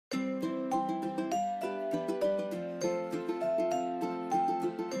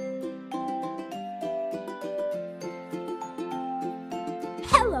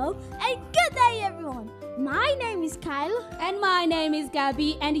My name is Kyle. And my name is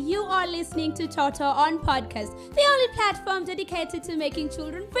Gabby, and you are listening to Toto on Podcast, the only platform dedicated to making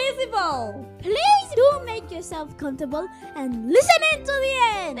children visible. Please do make yourself comfortable and listen in to the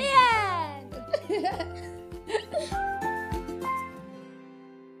end. The end.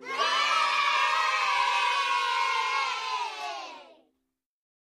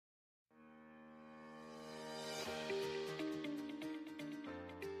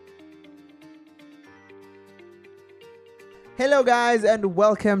 Hello guys and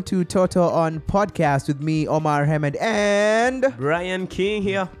welcome to Toto on Podcast with me, Omar Hamed, and Brian King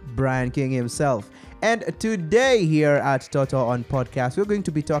here. Brian King himself. And today here at Toto on Podcast, we're going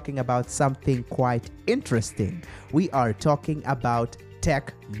to be talking about something quite interesting. We are talking about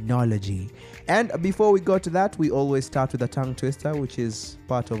technology. And before we go to that, we always start with a tongue twister, which is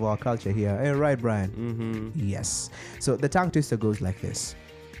part of our culture here. Right, Brian? Mm-hmm. Yes. So the tongue twister goes like this.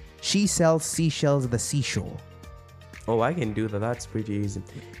 She sells seashells at the seashore. Oh, I can do that. That's pretty easy.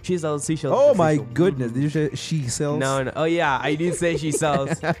 She sells seashells. Oh my goodness. Did you say she sells? No. Oh yeah, I did say she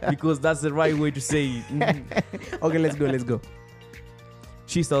sells because that's the right way to say it. Mm-hmm. Okay, let's go.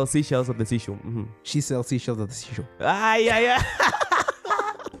 She sells seashells at the seashore. Mm-hmm. She sells seashells at the seashore. Yeah.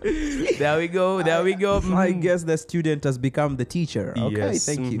 There we go. I guess the student has become the teacher. Okay, yes.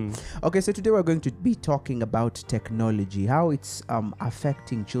 Thank you. Okay, so today we're going to be talking about technology, how it's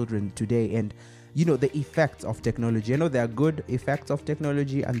affecting children today, and the effects of technology. I know there are good effects of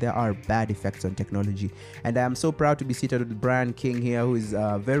technology and there are bad effects on technology. And I am so proud to be seated with Brian King here, who is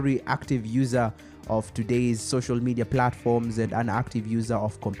a very active user of today's social media platforms and an active user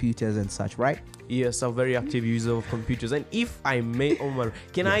of computers and such, right? Yes, a very active user of computers. And if I may, Omar,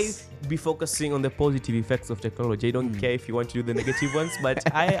 can Yes. I be focusing on the positive effects of technology? I don't care if you want to do the negative ones, but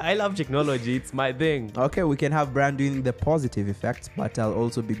I love technology. It's my thing. Okay, we can have Brian doing the positive effects, but I'll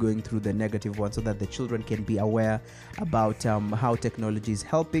also be going through the negative ones so that the children can be aware about how technology is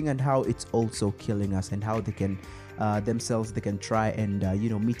helping and how it's also killing us, and how they can they can try and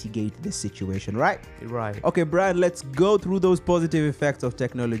mitigate this situation, right? Right. Okay, Brian, let's go through those positive effects of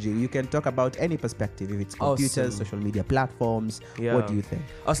technology. You can talk about any perspective, if it's computers, Awesome. social media platforms. Yeah. What do you think?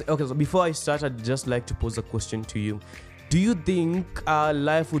 Okay, so before I start, I'd just like to pose a question to you. Do you think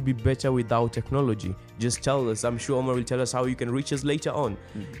life would be better without technology? Just tell us. I'm sure Omar will tell us how you can reach us later on.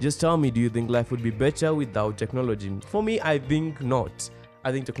 Just tell me, do you think life would be better without technology? For me, I think not.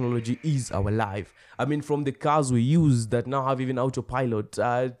 I think technology is our life. I mean, from the cars we use that now have even autopilot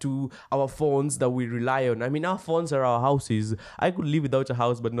to our phones that we rely on. I mean, our phones are our houses. I could live without a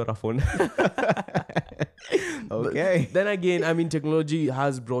house, but not a phone. Okay. But then again, I mean, technology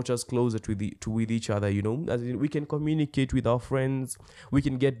has brought us closer with each other, As in, we can communicate with our friends. We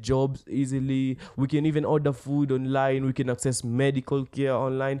can get jobs easily. We can even order food online. We can access medical care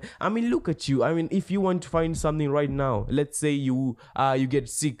online. I mean, look at you. I mean, if you want to find something right now, let's say you get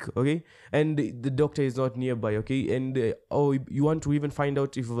sick, okay? And the doctor is not nearby, okay? And you want to even find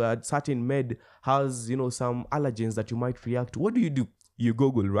out if a certain med has, some allergens that you might react to. What do? You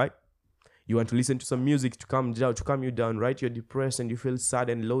Google, right? You want to listen to some music to calm you down, right? You're depressed and you feel sad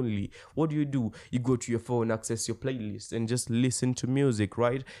and lonely. What do? You go to your phone, access your playlist, and just listen to music,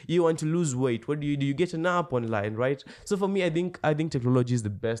 right? You want to lose weight. What do? You get an app online, right? So for me, I think technology is the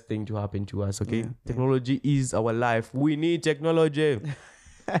best thing to happen to us, okay? Technology is our life. We need technology.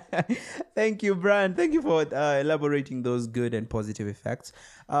 Thank you, Brian. Thank you for elaborating those good and positive effects.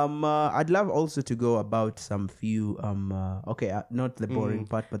 I'd love also to go about some few not the boring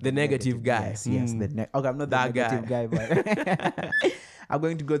part, but the negative guy. Yes, okay, I'm not That the negative guy, but I'm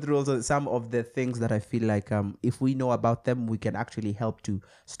going to go through also some of the things that I feel like if we know about them, we can actually help to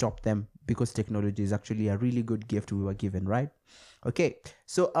stop them, because technology is actually a really good gift we were given, right? Okay,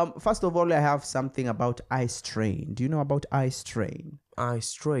 so first of all, I have something about eye strain. Do you know about eye strain? Eye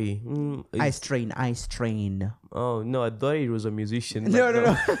stray. Eye strain. Oh no, I thought it was a musician. No.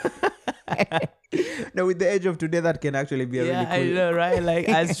 No, with the age of today, that can actually be a really cool. I know, right? Like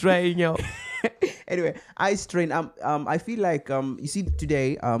eye stray, Anyway, eye strain. I feel like you see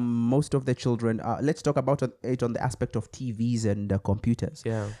today, most of the children. Let's talk about it on the aspect of TVs and computers.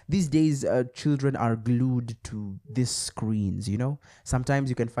 Yeah. These days, children are glued to these screens. Sometimes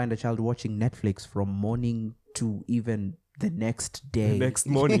you can find a child watching Netflix from morning to even the next day. Next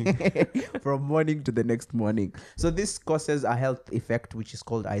morning. From morning to the next morning. So this causes a health effect which is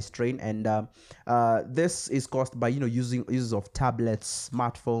called eye strain, and this is caused by use of tablets,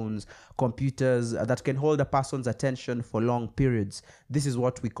 smartphones, computers that can hold a person's attention for long periods. This is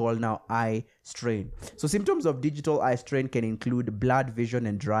what we call now eye strain. So symptoms of digital eye strain can include blurred vision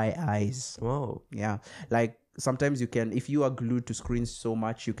and dry eyes. Wow. Yeah, like sometimes you can, if you are glued to screens so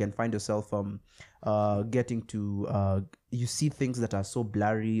much, you can find yourself getting to you see things that are so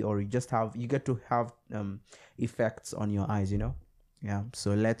blurry, or you get to have effects on your eyes, Yeah,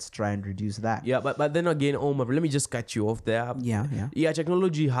 so let's try and reduce that. Yeah, but then again, Omar, let me just cut you off there. Yeah.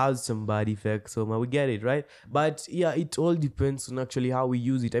 Technology has some bad effects, Omar, we get it, right? But yeah, it all depends on actually how we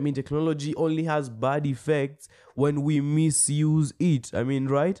use it. I mean, technology only has bad effects when we misuse it. I mean,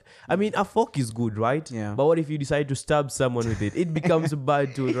 right? I mean, a fork is good, right? Yeah. But what if you decide to stab someone with it? It becomes a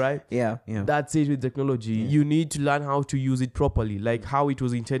bad tool, right? Yeah. That's it with technology. You need to learn how to use it properly, like how it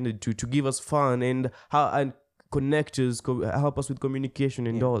was intended to give us fun and connect us, help us with communication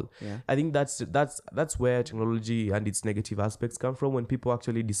and all. Yeah. I think that's where technology and its negative aspects come from, when people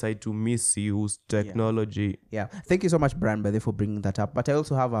actually decide to misuse technology. Yeah. Thank you so much, Brian, by the way, for bringing that up. But I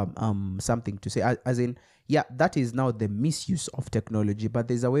also have something to say, as in, that is now the misuse of technology. But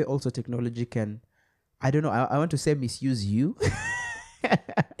there's a way also technology can, I don't know, I want to say misuse you.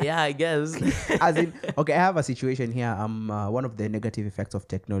 Yeah, I guess. As in, okay, I have a situation here. One of the negative effects of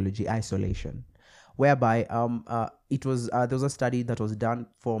technology, isolation, whereby there was a study that was done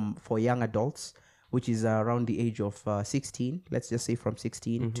for young adults, which is around the age of 16. Let's just say from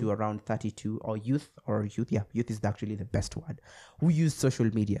 16 to around 32, or youth. Yeah, youth is actually the best word. Who use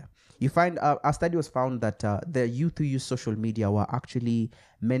social media? You find a study was found that the youth who use social media were actually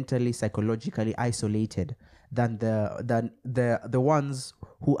mentally, psychologically isolated than the ones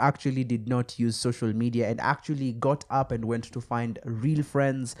who actually did not use social media and actually got up and went to find real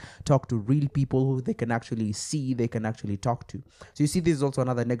friends, talk to real people who they can actually see, they can actually talk to. So you see, this is also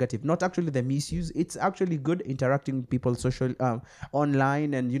another negative, not actually the misuse. It's actually good interacting with people social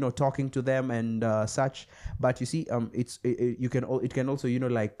online and talking to them and such. But you see, it can also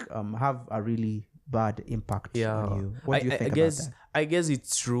have a really bad impact on you. What do you think about that? I guess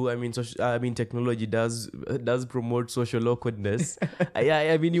it's true. I mean, technology does promote social awkwardness.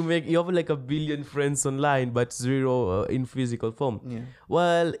 I mean, you have like 1 billion friends online, but 0 in physical form. Yeah.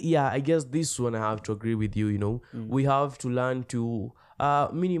 Well, yeah, I guess this one I have to agree with you. We have to learn to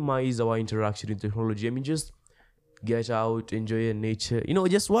minimize our interaction with technology. I mean, just get out, enjoy nature,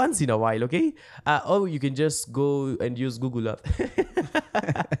 just once in a while, okay? Or you can just go and use Google Earth.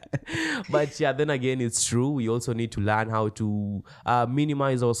 But yeah, then again, it's true. We also need to learn how to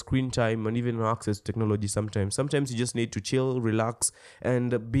minimize our screen time and even access to technology sometimes. Sometimes you just need to chill, relax,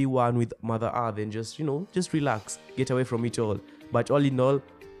 and be one with Mother Earth and just relax, get away from it all. But all in all,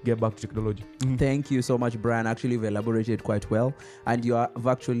 get back to technology. Thank you so much, Brian. Actually, you've elaborated quite well, and you have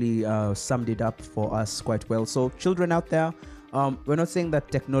actually summed it up for us quite well. So children out there, we're not saying that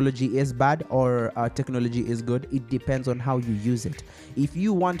technology is bad or technology is good. It depends on how you use it. If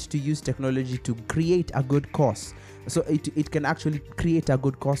you want to use technology to create a good cause, so it can actually create a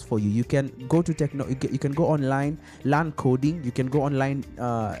good cause for you. You can go to you can go online, learn coding. You can go online,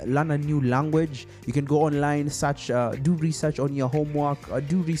 learn a new language. You can go online, do research on your homework,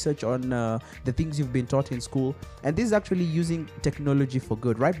 do research on the things you've been taught in school. And this is actually using technology for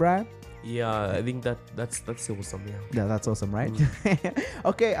good, right, Brian? Yeah, I think that's awesome. Yeah, that's awesome, right?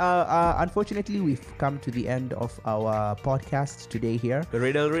 Okay, unfortunately, we've come to the end of our podcast today here.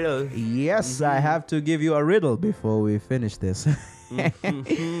 Riddle. Yes, I have to give you a riddle before we finish this.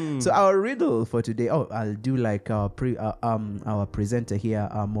 So our riddle for today, I'll do like our presenter here,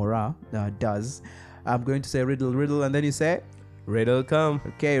 Mora, does. I'm going to say riddle, and then you say riddle come.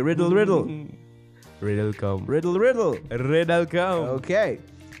 Okay, riddle. Riddle come. Riddle come. Okay.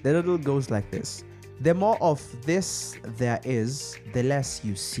 The riddle goes like this. The more of this there is, the less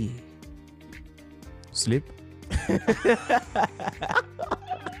you see. Sleep.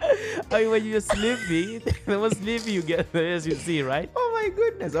 When you're sleepy, the more sleepy you get, the less you see, right? Oh my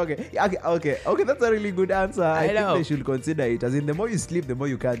goodness. Okay. That's a really good answer. I think they should consider it. As in, the more you sleep, the more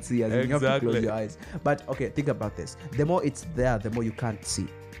you can't see. As in, you have to close your eyes. But okay, think about this. The more it's there, the more you can't see.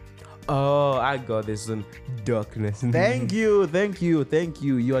 Oh, I got this one. Darkness. Thank you.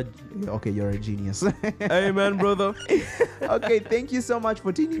 You're a genius. Amen, brother. Okay, thank you so much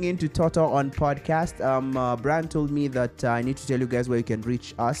for tuning in to Toto on podcast. Brian told me that I need to tell you guys where you can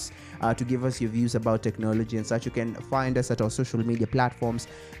reach us to give us your views about technology and such. You can find us at our social media platforms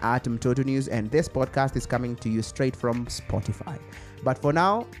at Mtoto News, and this podcast is coming to you straight from Spotify. But for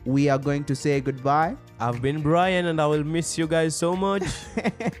now, we are going to say goodbye. I've been Brian, and I will miss you guys so much.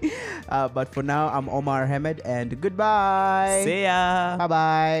 But for now, I'm Omar Ahmed, and goodbye. See ya.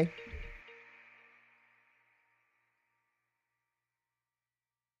 Bye-bye.